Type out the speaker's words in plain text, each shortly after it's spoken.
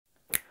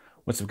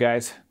What's up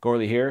guys,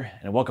 Gorley here,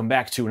 and welcome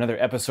back to another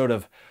episode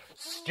of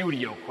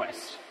Studio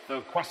Quest,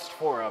 the quest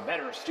for a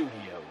better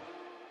studio.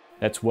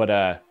 That's what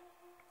I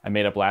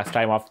made up last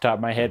time off the top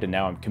of my head, and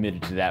now I'm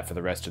committed to that for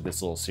the rest of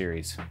this little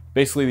series.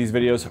 Basically, these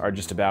videos are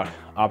just about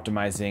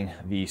optimizing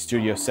the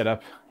studio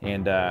setup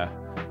and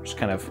just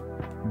kind of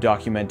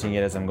documenting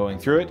it as I'm going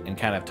through it and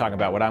kind of talking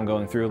about what I'm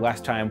going through.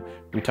 Last time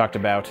we talked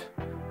about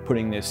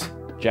putting this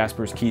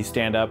Jasper's key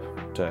stand up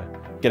to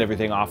get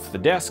everything off the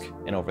desk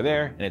and over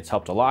there, and it's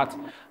helped a lot.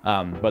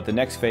 But the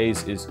next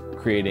phase is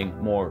creating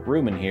more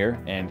room in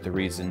here, and the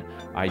reason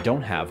I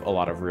don't have a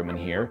lot of room in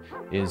here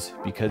is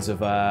because of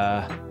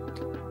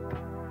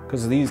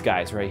these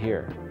guys right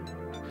here.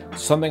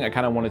 Something I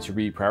kind of wanted to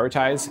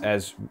reprioritize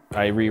as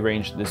I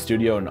rearrange the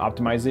studio and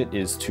optimize it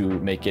is to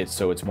make it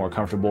so it's more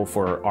comfortable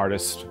for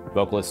artists,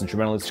 vocalists,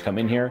 instrumentalists to come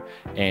in here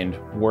and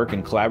work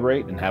and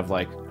collaborate and have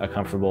like a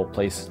comfortable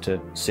place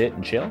to sit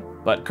and chill.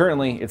 But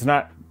currently there's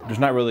not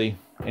really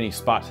any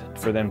spot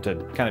for them to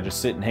kind of just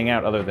sit and hang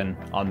out other than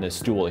on this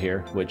stool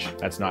here, which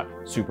that's not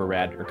super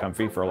rad or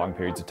comfy for long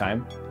periods of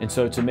time. And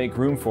so to make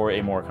room for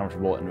a more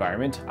comfortable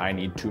environment, I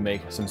need to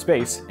make some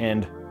space,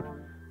 and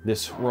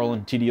this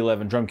Roland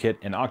TD-11 drum kit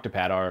and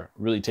Octapad are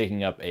really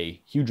taking up a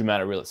huge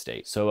amount of real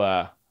estate.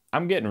 So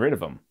I'm getting rid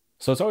of them.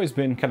 So it's always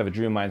been kind of a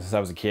dream of mine since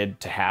I was a kid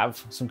to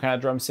have some kind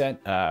of drum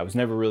set. I was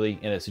never really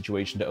in a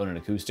situation to own an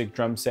acoustic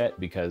drum set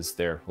because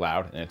they're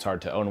loud and it's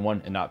hard to own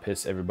one and not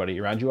piss everybody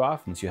around you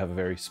off since you have a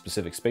very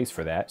specific space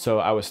for that. So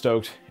I was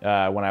stoked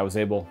when I was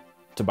able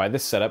to buy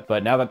this setup,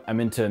 but now that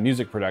I'm into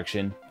music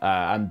production,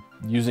 I'm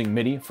using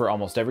MIDI for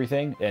almost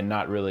everything and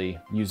not really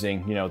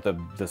using, you know,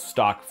 the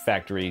stock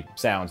factory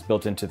sounds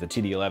built into the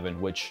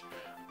TD-11,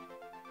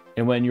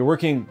 and when you're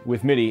working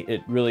with MIDI,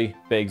 it really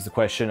begs the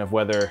question of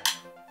whether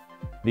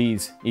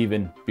these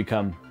even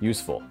become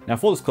useful. Now,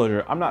 full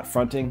disclosure, I'm not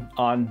fronting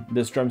on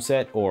this drum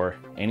set or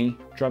any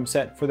drum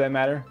set for that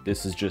matter.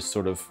 This is just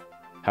sort of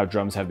how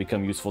drums have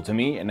become useful to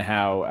me, and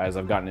how, as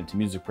I've gotten into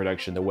music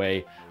production, the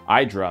way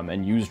I drum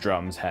and use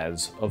drums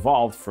has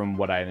evolved from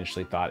what I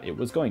initially thought it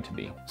was going to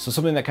be. So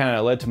something that kind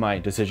of led to my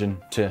decision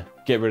to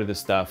get rid of this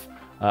stuff,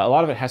 a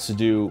lot of it has to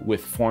do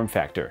with form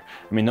factor.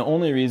 I mean, the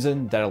only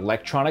reason that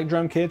electronic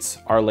drum kits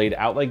are laid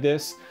out like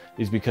this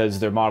is because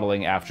they're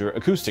modeling after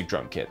acoustic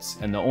drum kits.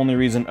 And the only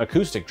reason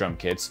acoustic drum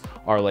kits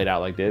are laid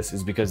out like this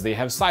is because they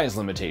have size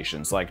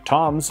limitations. Like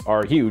toms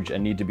are huge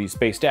and need to be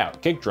spaced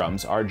out. Kick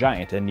drums are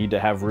giant and need to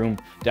have room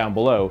down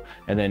below,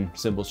 and then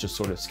cymbals just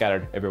sort of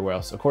scattered everywhere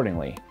else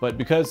accordingly. But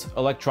because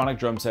electronic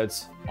drum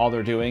sets, all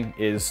they're doing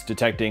is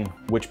detecting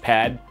which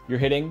pad you're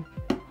hitting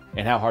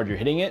and how hard you're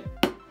hitting it,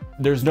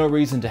 there's no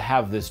reason to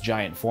have this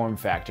giant form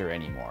factor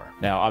anymore.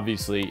 Now,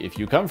 obviously, if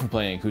you come from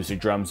playing acoustic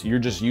drums, you're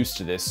just used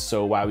to this,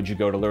 so why would you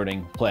go to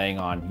learning playing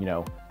on, you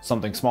know,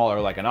 something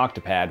smaller like an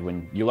Octapad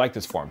when you like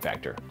this form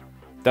factor?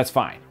 That's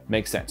fine,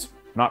 makes sense.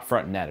 I'm not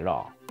fronting that at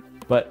all.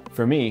 But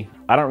for me,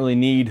 I don't really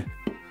need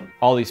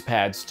all these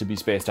pads to be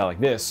spaced out like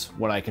this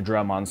when I can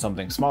drum on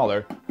something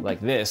smaller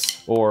like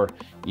this, or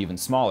even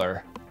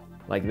smaller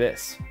like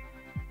this.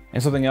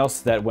 And something else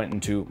that went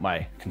into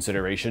my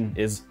consideration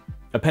is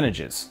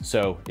appendages.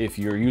 So if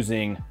you're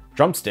using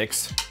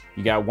drumsticks,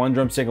 you got one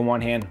drumstick in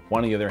one hand,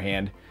 one in the other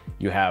hand,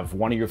 you have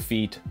one of your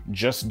feet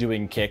just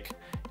doing kick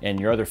and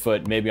your other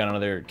foot maybe on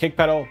another kick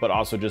pedal, but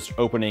also just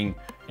opening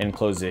and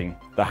closing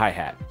the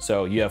hi-hat.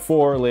 So you have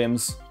 4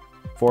 limbs,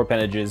 4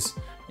 appendages,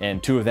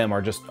 and 2 of them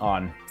are just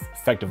on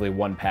effectively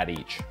 1 pad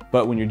each.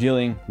 But when you're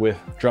dealing with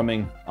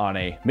drumming on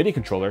a MIDI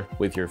controller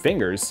with your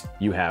fingers,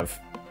 you have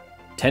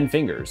 10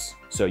 fingers.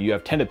 So you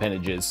have 10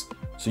 appendages.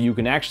 So you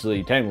can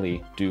actually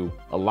technically do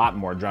a lot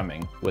more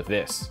drumming with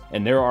this.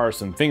 And there are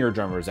some finger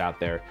drummers out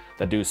there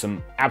that do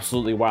some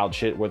absolutely wild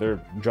shit where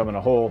they're drumming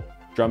a whole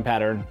drum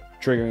pattern,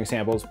 triggering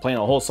samples, playing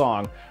a whole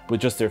song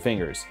with just their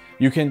fingers.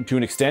 You can, to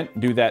an extent,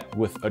 do that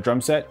with a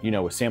drum set, you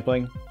know, with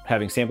sampling,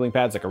 having sampling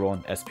pads like a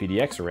Roland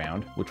SPD-SX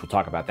around, which we'll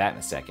talk about that in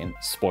a second,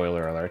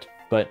 spoiler alert.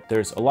 But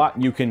there's a lot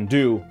you can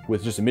do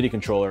with just a MIDI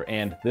controller,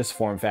 and this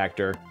form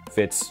factor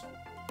fits,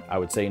 I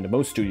would say, into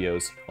most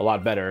studios a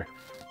lot better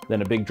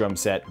than a big drum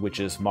set, which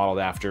is modeled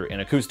after an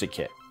acoustic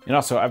kit. And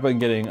also, I've been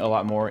getting a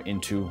lot more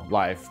into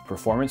live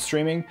performance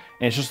streaming,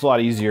 and it's just a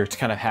lot easier to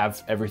kind of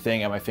have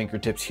everything at my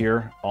fingertips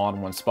here all in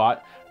one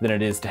spot than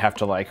it is to have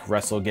to like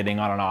wrestle getting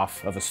on and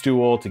off of a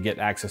stool to get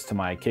access to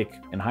my kick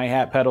and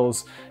hi-hat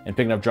pedals and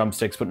picking up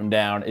drumsticks, putting them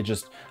down. It's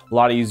just a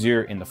lot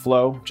easier in the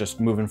flow, just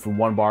moving from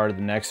one bar to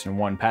the next and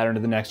one pattern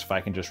to the next if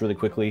I can just really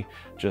quickly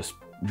just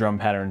drum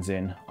patterns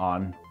in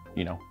on,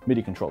 you know,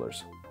 MIDI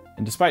controllers.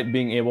 And despite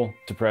being able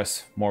to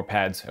press more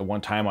pads at one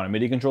time on a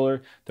MIDI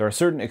controller, there are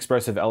certain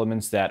expressive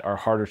elements that are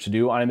harder to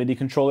do on a MIDI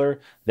controller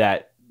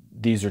that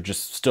these are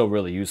just still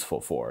really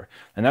useful for.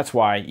 And that's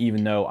why,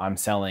 even though I'm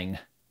selling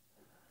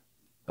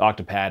the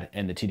Octapad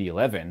and the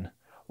TD-11,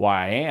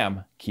 why I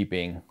am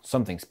keeping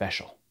something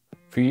special.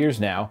 For years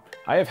now,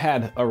 I have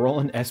had a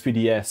Roland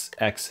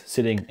SPD-SX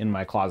sitting in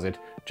my closet,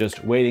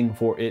 just waiting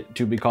for it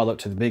to be called up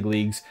to the big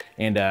leagues,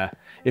 and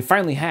it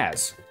finally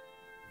has.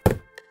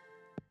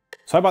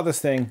 So I bought this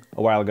thing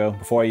a while ago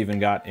before I even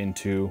got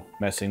into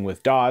messing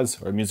with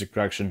DAWs or music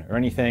production or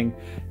anything.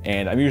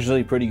 And I'm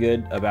usually pretty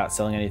good about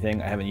selling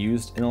anything I haven't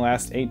used in the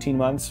last 18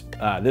 months.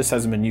 This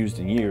hasn't been used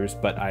in years,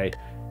 but I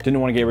didn't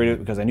want to get rid of it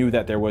because I knew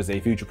that there was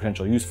a future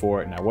potential use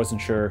for it and I wasn't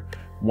sure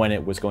when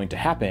it was going to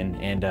happen.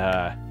 And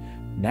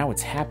now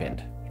it's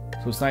happened.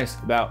 So what's nice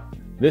about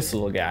this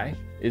little guy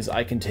is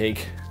I can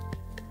take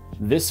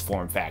this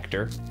form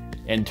factor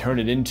and turn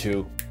it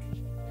into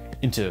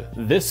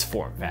this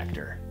form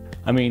factor.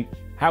 I mean,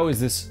 how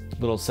is this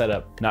little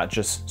setup not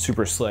just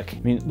super slick? I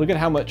mean, look at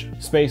how much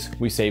space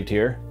we saved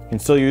here. You can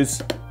still use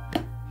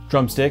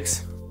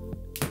drumsticks,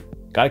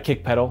 got a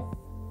kick pedal.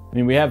 I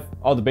mean, we have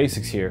all the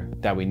basics here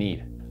that we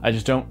need. I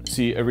just don't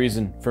see a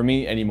reason for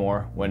me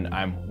anymore when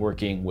I'm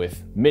working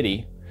with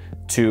MIDI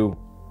to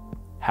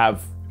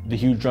have the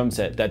huge drum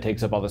set that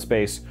takes up all the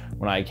space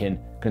when I can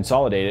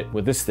consolidate it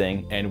with this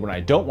thing. And when I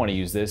don't want to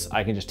use this,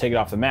 I can just take it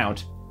off the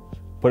mount,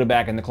 put it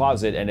back in the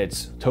closet, and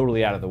it's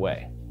totally out of the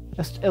way.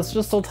 It's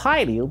just so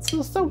tiny, it's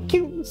just so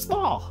cute and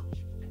small.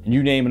 And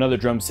you name another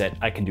drum set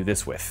I can do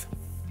this with.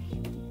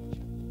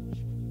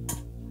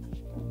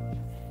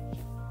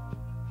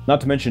 Not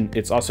to mention,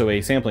 it's also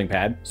a sampling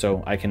pad,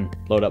 so I can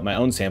load up my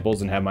own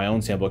samples and have my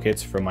own sample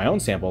kits from my own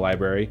sample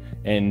library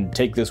and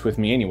take this with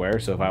me anywhere.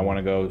 So if I want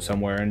to go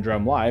somewhere and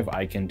drum live,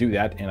 I can do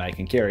that and I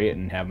can carry it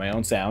and have my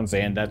own sounds,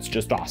 and that's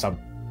just awesome.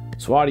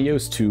 So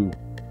adios to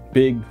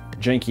big,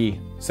 janky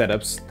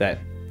setups that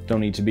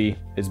don't need to be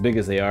as big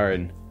as they are,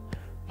 and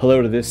hello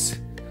to this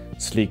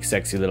sleek,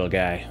 sexy little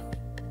guy.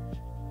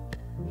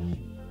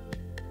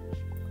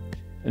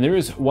 And there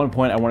is one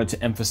point I wanted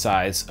to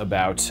emphasize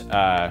about,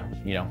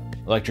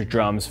 electric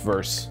drums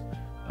versus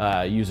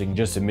using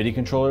just a MIDI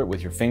controller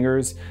with your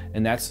fingers,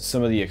 and that's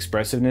some of the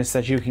expressiveness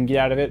that you can get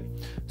out of it.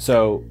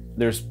 So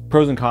there's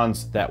pros and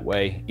cons that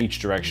way each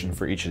direction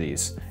for each of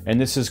these.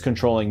 And this is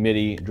controlling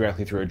MIDI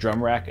directly through a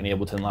drum rack in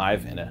Ableton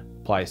Live, and it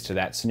applies to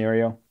that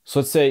scenario. So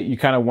let's say you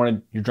kind of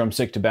wanted your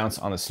drumstick to bounce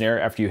on the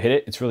snare after you hit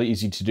it. It's really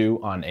easy to do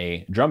on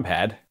a drum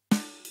pad.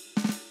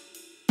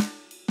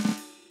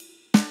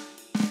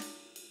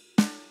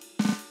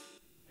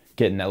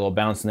 Getting that little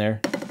bounce in there.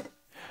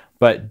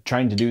 But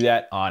trying to do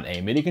that on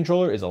a MIDI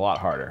controller is a lot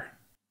harder.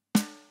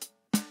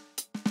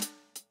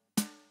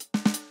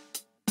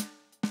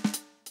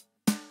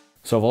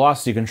 So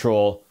velocity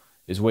control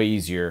is way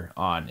easier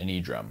on an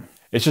E-drum.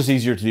 It's just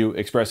easier to do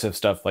expressive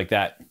stuff like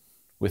that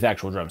with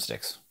actual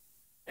drumsticks.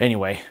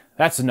 Anyway,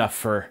 that's enough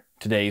for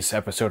today's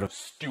episode of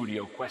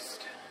Studio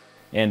Quest.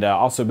 And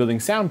also building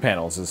sound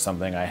panels is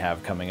something I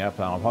have coming up.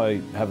 I'll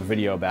probably have a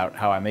video about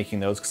how I'm making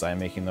those, because I'm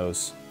making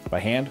those by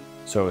hand.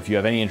 So if you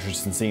have any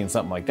interest in seeing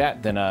something like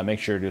that, then make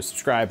sure to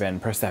subscribe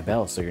and press that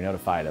bell so you're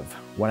notified of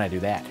when I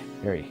do that.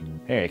 Very,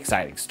 very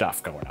exciting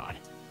stuff going on.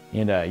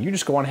 And you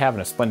just go on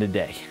having a splendid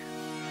day.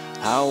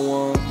 I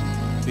want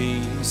to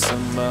be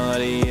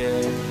somebody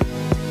else.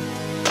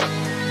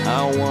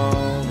 I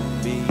want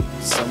to be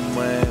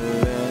somewhere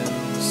else.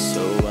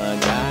 So I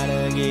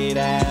gotta get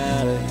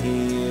out of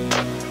here.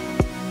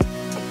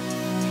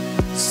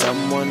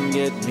 Someone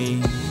get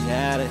me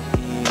out of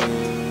here.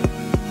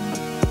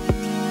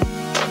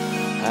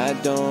 I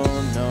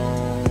don't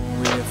know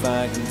if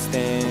I can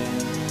stand.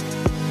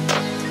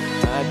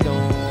 I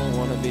don't